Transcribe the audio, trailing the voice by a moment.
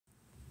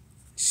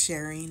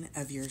Sharing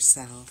of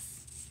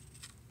yourself.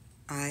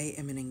 I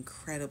am an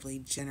incredibly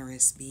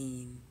generous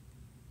being.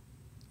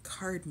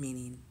 Card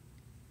meaning.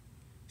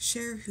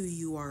 Share who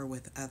you are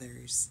with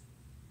others.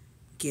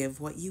 Give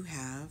what you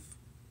have,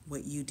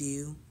 what you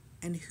do,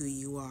 and who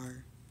you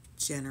are,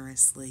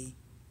 generously.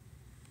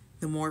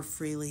 The more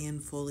freely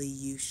and fully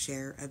you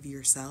share of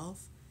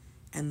yourself,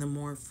 and the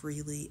more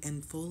freely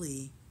and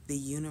fully the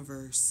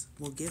universe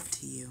will give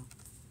to you.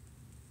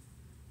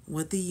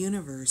 What the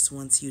universe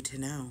wants you to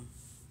know.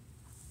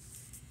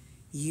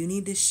 You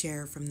need to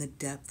share from the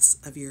depths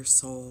of your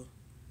soul.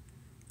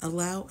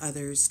 Allow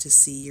others to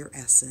see your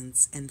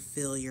essence and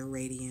feel your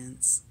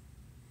radiance.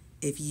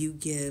 If you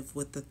give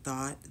with the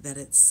thought that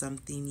it's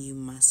something you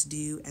must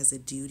do as a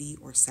duty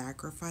or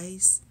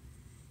sacrifice,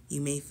 you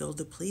may feel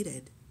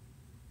depleted.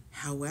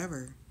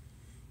 However,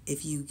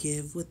 if you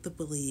give with the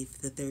belief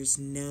that there's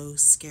no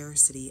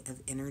scarcity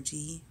of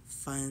energy,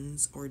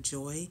 funds, or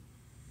joy,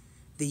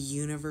 the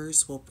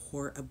universe will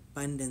pour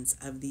abundance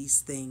of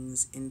these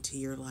things into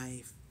your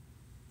life.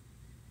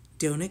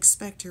 Don't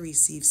expect to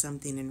receive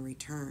something in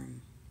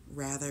return.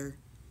 Rather,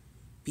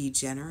 be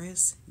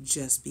generous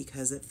just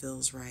because it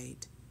feels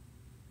right.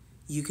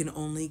 You can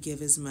only give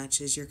as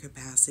much as your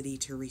capacity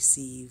to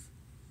receive,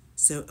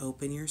 so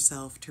open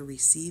yourself to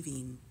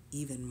receiving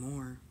even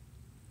more.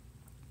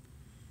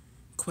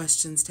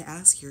 Questions to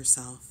ask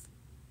yourself.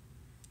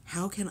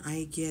 How can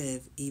I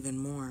give even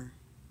more?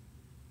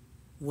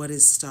 What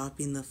is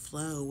stopping the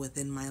flow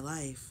within my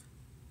life?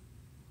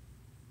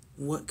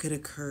 What could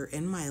occur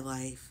in my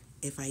life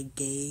if I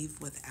gave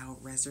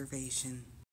without reservation?